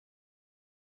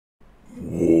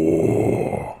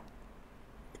War.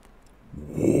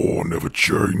 War never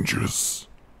changes.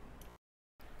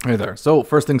 Hey there. So,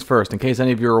 first things first, in case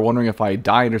any of you are wondering if I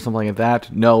died or something like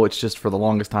that, no, it's just for the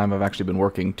longest time I've actually been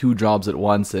working 2 jobs at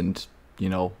once and,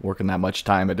 working that much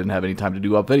time, I didn't have any time to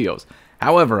do up videos.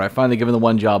 However, I've finally given the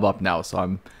one job up now, so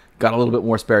I'm got a little bit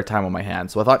more spare time on my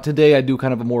hands. So I thought today I'd do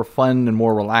kind of a more fun and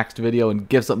more relaxed video and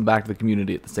give something back to the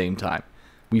community at the same time.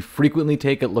 We frequently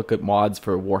take a look at mods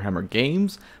for Warhammer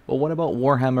games, but what about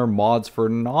Warhammer mods for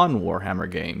non-Warhammer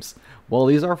games? Well,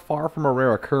 these are far from a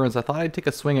rare occurrence. I thought I'd take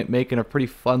a swing at making a pretty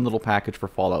fun little package for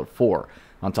Fallout 4.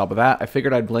 On top of that, I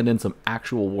figured I'd blend in some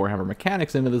actual Warhammer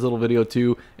mechanics into this little video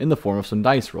too, in the form of some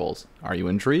dice rolls. Are you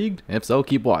intrigued? If so,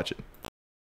 keep watching.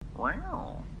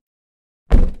 Wow.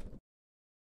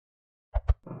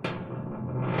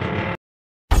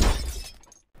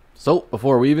 So,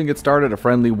 before we even get started, a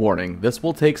friendly warning. This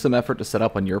will take some effort to set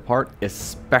up on your part,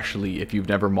 especially if you've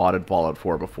never modded Fallout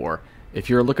 4 before.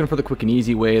 If you're looking for the quick and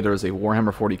easy way, there's a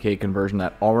Warhammer 40k conversion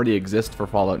that already exists for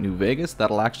Fallout New Vegas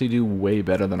that'll actually do way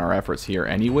better than our efforts here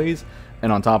anyways.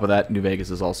 And on top of that, New Vegas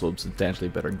is also a substantially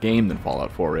better game than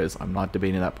Fallout 4 is. I'm not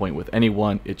debating that point with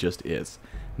anyone, it just is.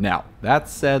 Now, that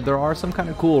said, there are some kind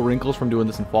of cool wrinkles from doing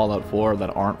this in Fallout 4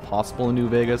 that aren't possible in New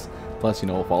Vegas. Plus,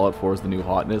 Fallout 4 is the new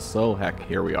hotness, so heck,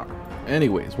 here we are.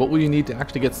 Anyways, what will you need to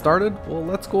actually get started? Well,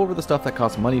 let's go over the stuff that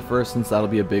costs money first, since that'll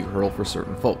be a big hurdle for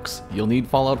certain folks. You'll need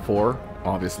Fallout 4,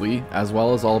 obviously, as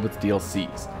well as all of its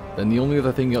DLCs. Then the only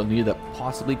other thing you'll need that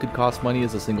possibly could cost money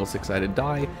is a single 6-sided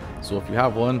die, so if you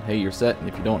have one, hey, you're set, and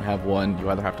if you don't have one, you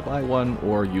either have to buy one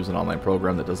or use an online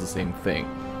program that does the same thing.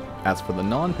 As for the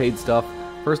non-paid stuff,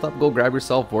 first up, go grab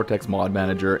yourself Vortex Mod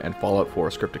Manager and Fallout 4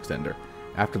 Script Extender.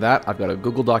 After that, I've got a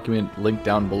Google document linked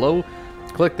down below.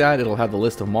 Click that, it'll have the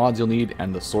list of mods you'll need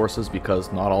and the sources,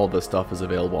 because not all of this stuff is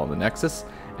available on the Nexus.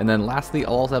 And then lastly,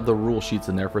 I'll also have the rule sheets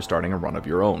in there for starting a run of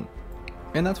your own.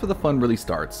 And that's where the fun really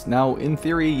starts. Now, in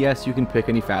theory, yes, you can pick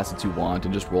any facets you want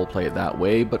and just roleplay it that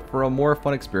way, but for a more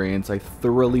fun experience, I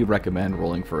thoroughly recommend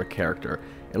rolling for a character.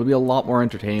 It'll be a lot more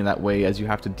entertaining that way, as you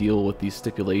have to deal with these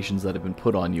stipulations that have been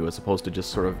put on you as opposed to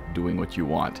just sort of doing what you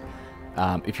want.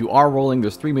 If you are rolling,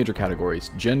 there's 3 major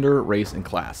categories: gender, race, and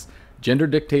class. Gender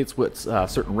dictates what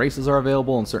certain races are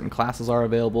available and certain classes are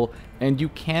available, and you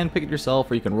can pick it yourself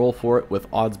or you can roll for it, with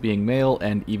odds being male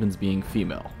and evens being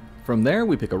female. From there,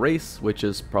 we pick a race, which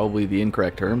is probably the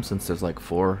incorrect term since there's like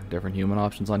 4 different human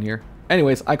options on here.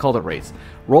 Anyways, I called it race.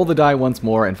 Roll the die once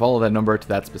more and follow that number to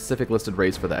that specific listed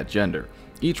race for that gender.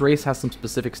 Each race has some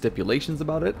specific stipulations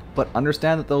about it, but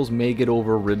understand that those may get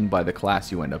overridden by the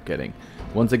class you end up getting.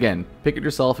 Once again, pick it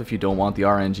yourself if you don't want the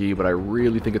RNG, but I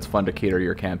really think it's fun to cater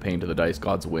your campaign to the Dice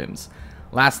God's whims.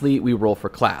 Lastly, we roll for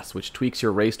class, which tweaks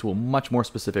your race to a much more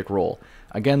specific role.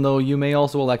 Again though, you may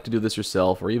also elect to do this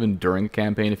yourself, or even during a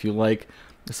campaign if you like.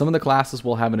 Some of the classes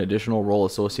will have an additional role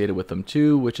associated with them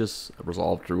too, which is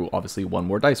resolved through obviously 1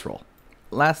 more dice roll.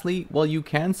 Lastly, while you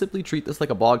can simply treat this like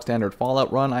a bog standard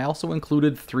Fallout run, I also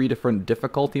included 3 different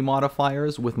difficulty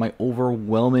modifiers, with my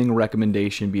overwhelming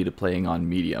recommendation being to playing on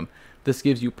medium. This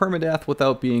gives you permadeath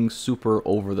without being super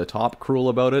over the top cruel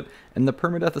about it, and the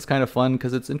permadeath is kind of fun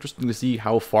because it's interesting to see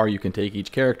how far you can take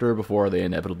each character before they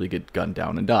inevitably get gunned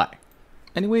down and die.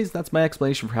 Anyways, that's my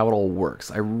explanation for how it all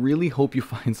works. I really hope you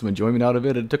find some enjoyment out of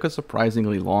it. It took a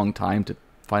surprisingly long time to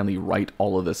finally write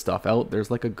all of this stuff out.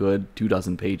 There's like a good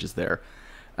 24 pages there.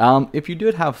 If you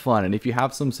did have fun, and if you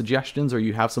have some suggestions or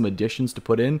you have some additions to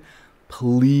put in,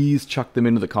 please chuck them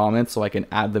into the comments so I can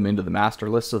add them into the master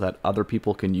list so that other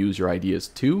people can use your ideas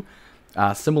too.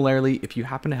 Similarly, if you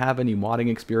happen to have any modding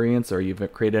experience or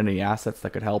you've created any assets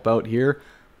that could help out here,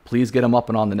 please get them up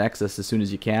and on the Nexus as soon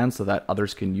as you can so that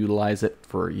others can utilize it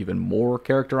for even more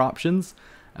character options.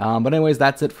 But anyways,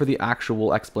 that's it for the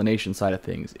actual explanation side of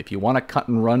things. If you want to cut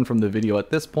and run from the video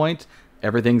at this point,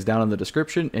 everything's down in the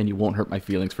description and you won't hurt my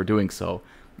feelings for doing so.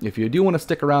 If you do want to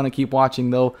stick around and keep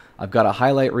watching though, I've got a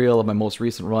highlight reel of my most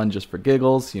recent run just for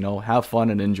giggles. Have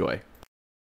fun and enjoy.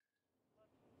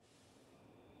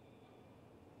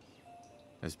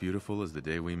 As beautiful as the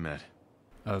day we met.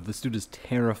 This dude is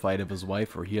terrified of his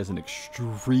wife, or he has an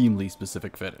extremely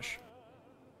specific fetish.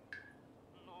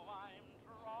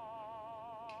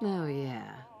 Oh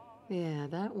yeah. Yeah,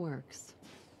 that works.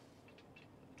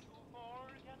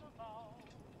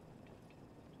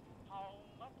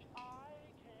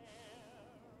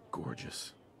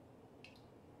 Gorgeous.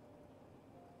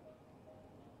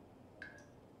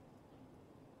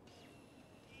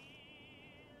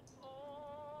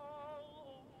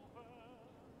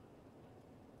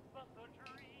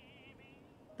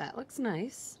 That looks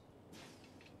nice.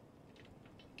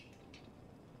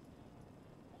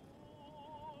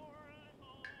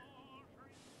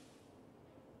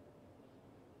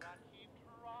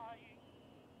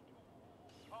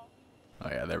 Oh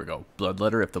yeah, there we go.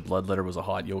 Bloodletter, if the bloodletter was a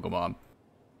hot yoga mom.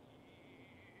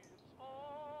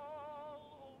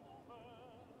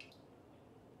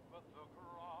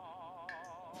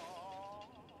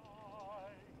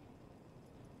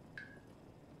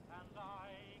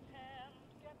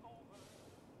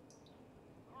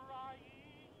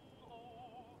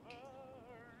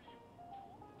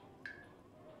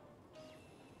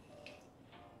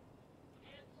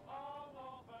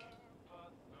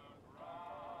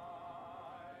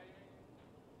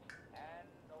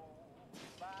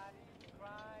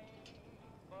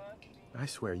 I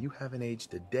swear, you haven't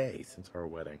aged a day since our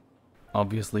wedding.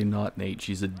 Obviously not, Nate.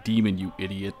 She's a demon, you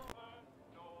idiot.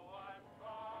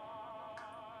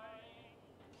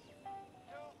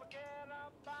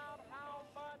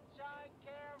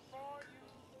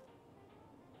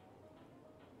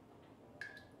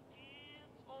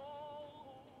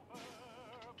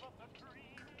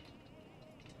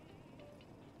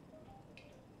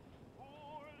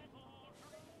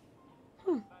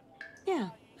 Yeah,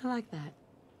 I like that.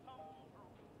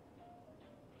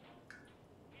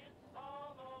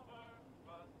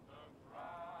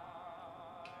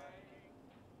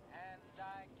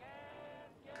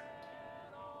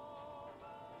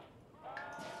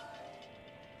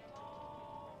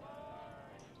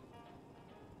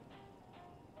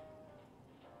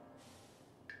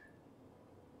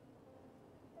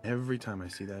 Every time I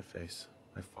see that face,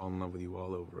 I fall in love with you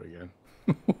all over again.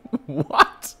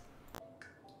 What?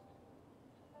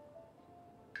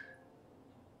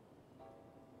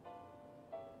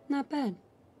 Not bad.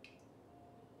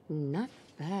 Not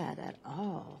bad at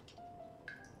all.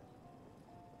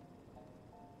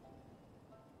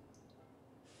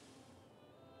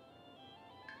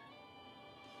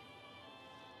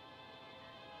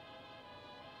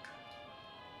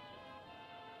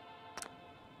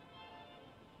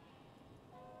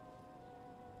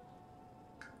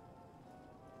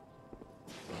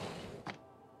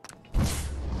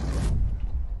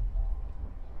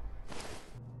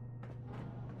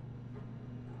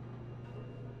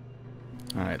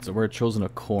 Alright, so we're chosen a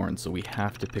corn, so we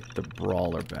have to pick the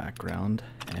brawler background.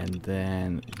 And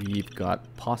then we've got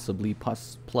possibly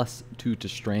 +2 to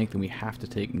strength, and we have to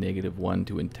take -1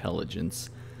 to intelligence,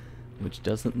 which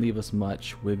doesn't leave us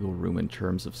much wiggle room in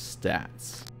terms of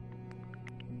stats.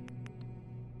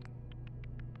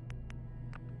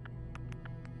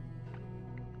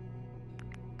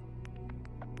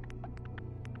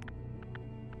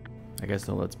 I guess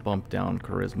though, let's bump down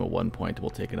charisma 1 point.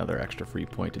 We'll take another extra free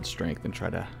point in strength and try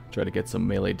to get some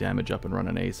melee damage up and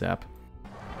running ASAP.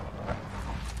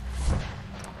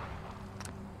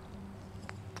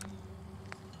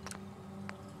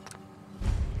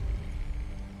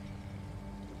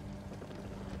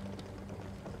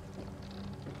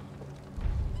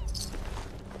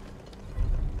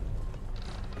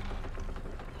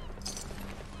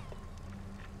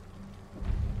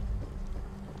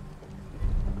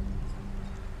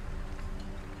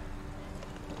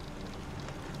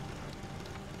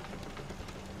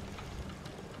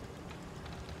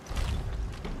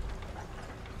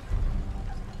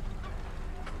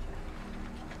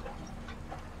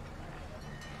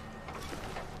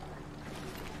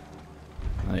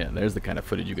 Oh yeah, there's the kind of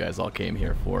footage you guys all came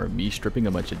here for. Me stripping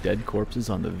a bunch of dead corpses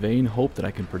on the vain hope that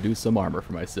I can produce some armor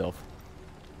for myself.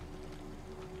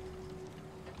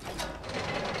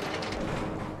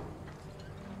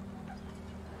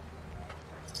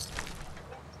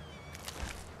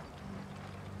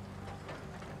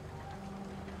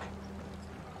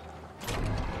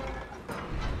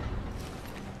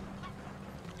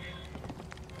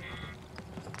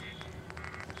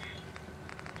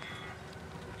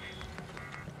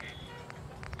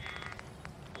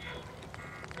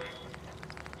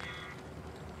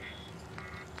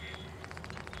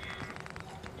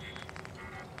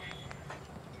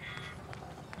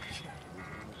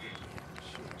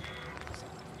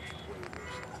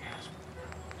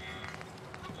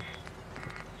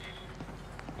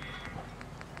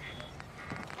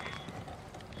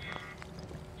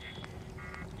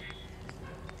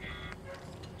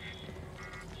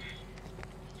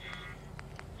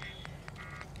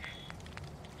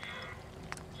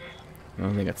 The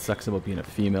only thing that sucks about being a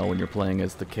female when you're playing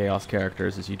as the Chaos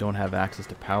characters is you don't have access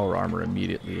to power armor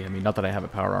immediately. I mean, not that I have a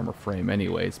power armor frame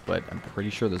anyways, but I'm pretty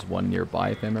sure there's one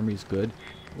nearby if my memory's good,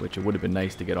 which it would have been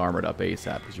nice to get armored up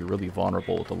ASAP because you're really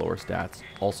vulnerable with the lower stats.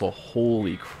 Also,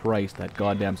 holy Christ, that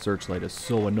goddamn searchlight is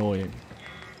so annoying.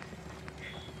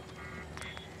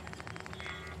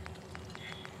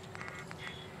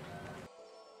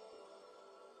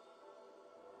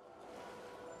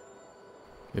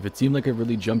 If it seemed like I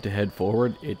really jumped ahead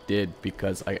forward, it did,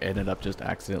 because I ended up just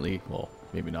accidentally, well,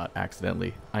 maybe not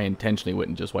accidentally, I intentionally went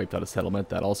and just wiped out a settlement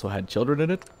that also had children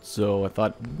in it, so I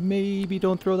thought maybe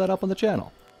don't throw that up on the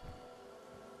channel.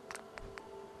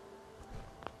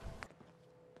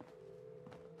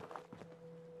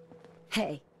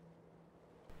 Hey.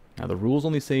 Now the rules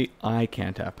only say I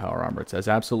can't have power armor. It says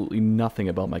absolutely nothing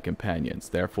about my companions,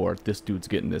 therefore this dude's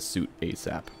getting this suit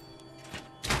ASAP.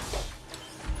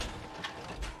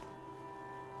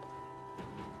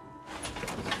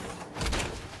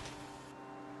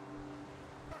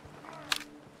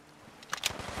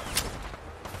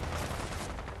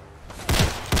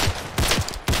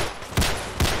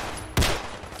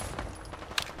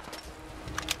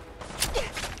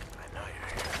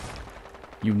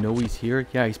 You know he's here?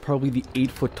 Yeah, he's probably the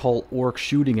 8-foot-tall orc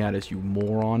shooting at us, you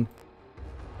moron.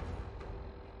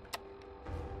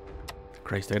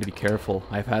 Christ, I gotta be careful.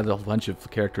 I've had a bunch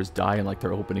of characters die in like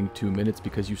their opening 2 minutes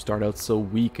because you start out so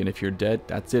weak, and if you're dead,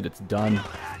 that's it, it's done.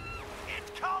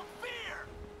 It's called fear.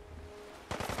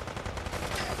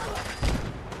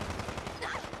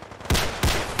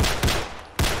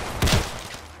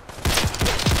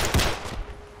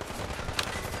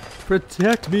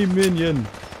 Protect me, minion!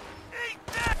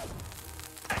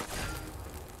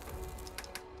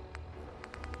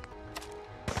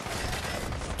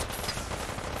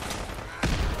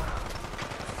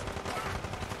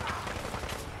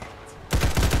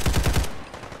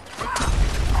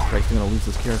 Christ, I'm gonna lose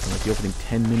this character in like the opening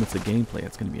 10 minutes of gameplay.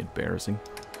 It's gonna be embarrassing.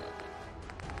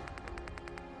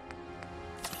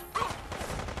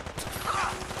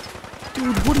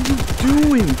 Dude, what are you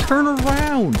doing? Turn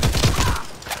around!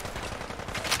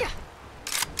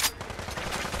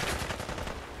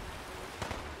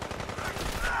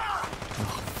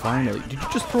 Oh, finally. Did you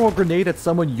just throw a grenade at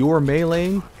someone you're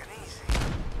meleeing?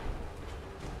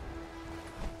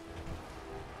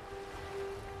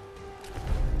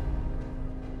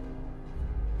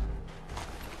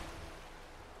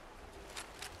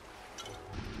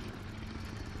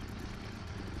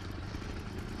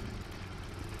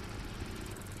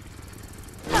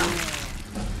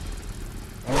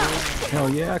 Hell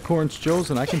yeah, Corn's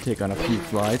chosen. I can take on a few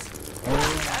flies.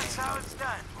 That's how it's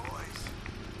done, boys.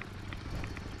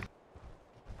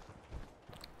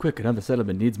 Quick, another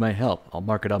settlement needs my help. I'll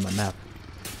mark it on my map.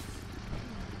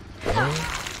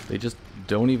 They just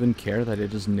don't even care that I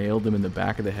just nailed them in the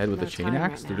back of the head with a chain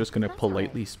axe? They're just gonna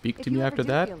politely speak to me after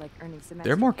that?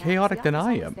 They're more chaotic than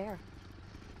I am.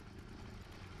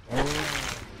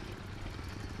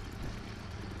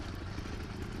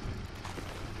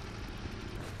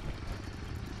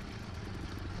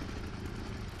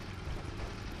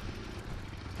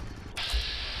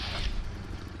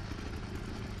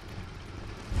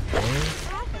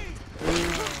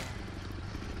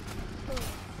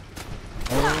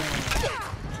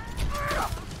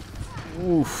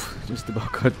 Oof, just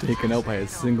about got taken out by a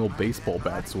single baseball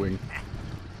bat swing.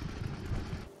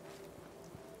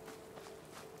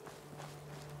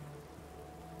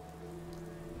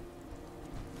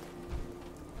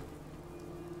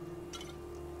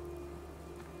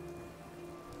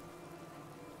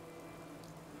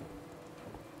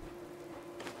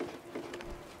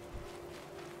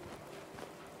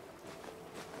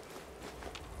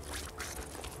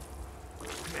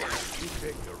 You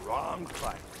picked the wrong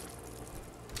fight.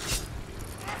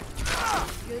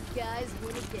 Good guys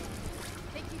win again.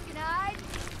 Think you can hide?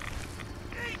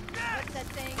 What's that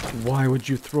thing? Why would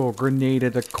you throw a grenade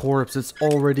at a corpse? It's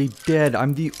already dead.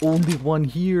 I'm the only one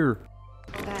here.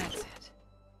 That